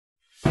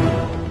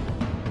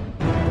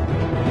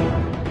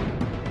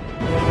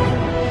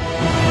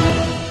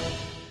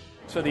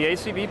So the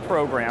ACV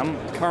program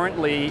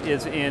currently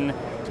is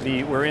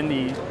we're in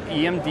the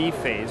EMD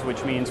phase,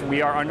 which means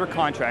we are under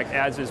contract,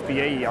 as is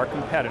BAE, our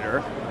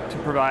competitor, to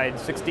provide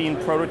 16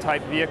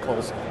 prototype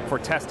vehicles for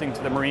testing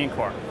to the Marine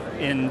Corps.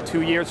 In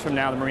 2 years from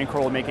now, the Marine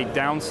Corps will make a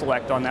down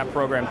select on that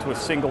program to a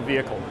single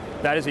vehicle.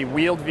 That is a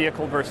wheeled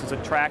vehicle versus a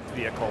tracked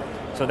vehicle.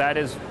 So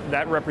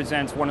that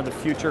represents one of the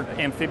future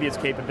amphibious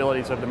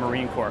capabilities of the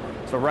Marine Corps.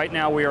 So right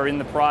now we are in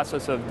the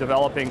process of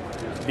developing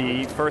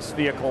the first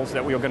vehicles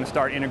that we are going to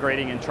start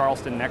integrating in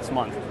Charleston next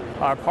month.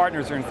 Our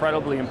partners are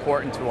incredibly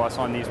important to us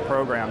on these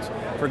programs.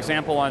 For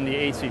example, on the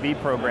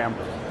ACV program,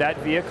 that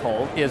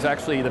vehicle is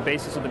actually, the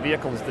basis of the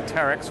vehicle is the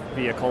Terex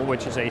vehicle,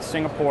 which is a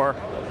Singapore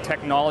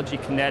Technology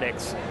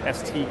Kinetics,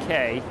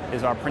 STK,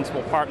 is our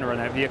principal partner in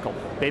that vehicle.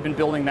 They've been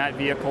building that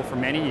vehicle for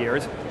many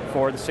years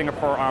for the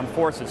Singapore Armed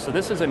Forces. So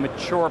this is a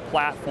mature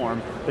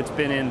platform that's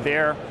been in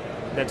their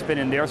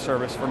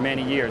service for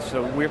many years.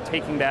 So we're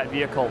taking that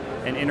vehicle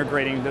and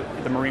integrating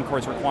the Marine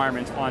Corps'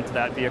 requirements onto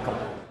that vehicle.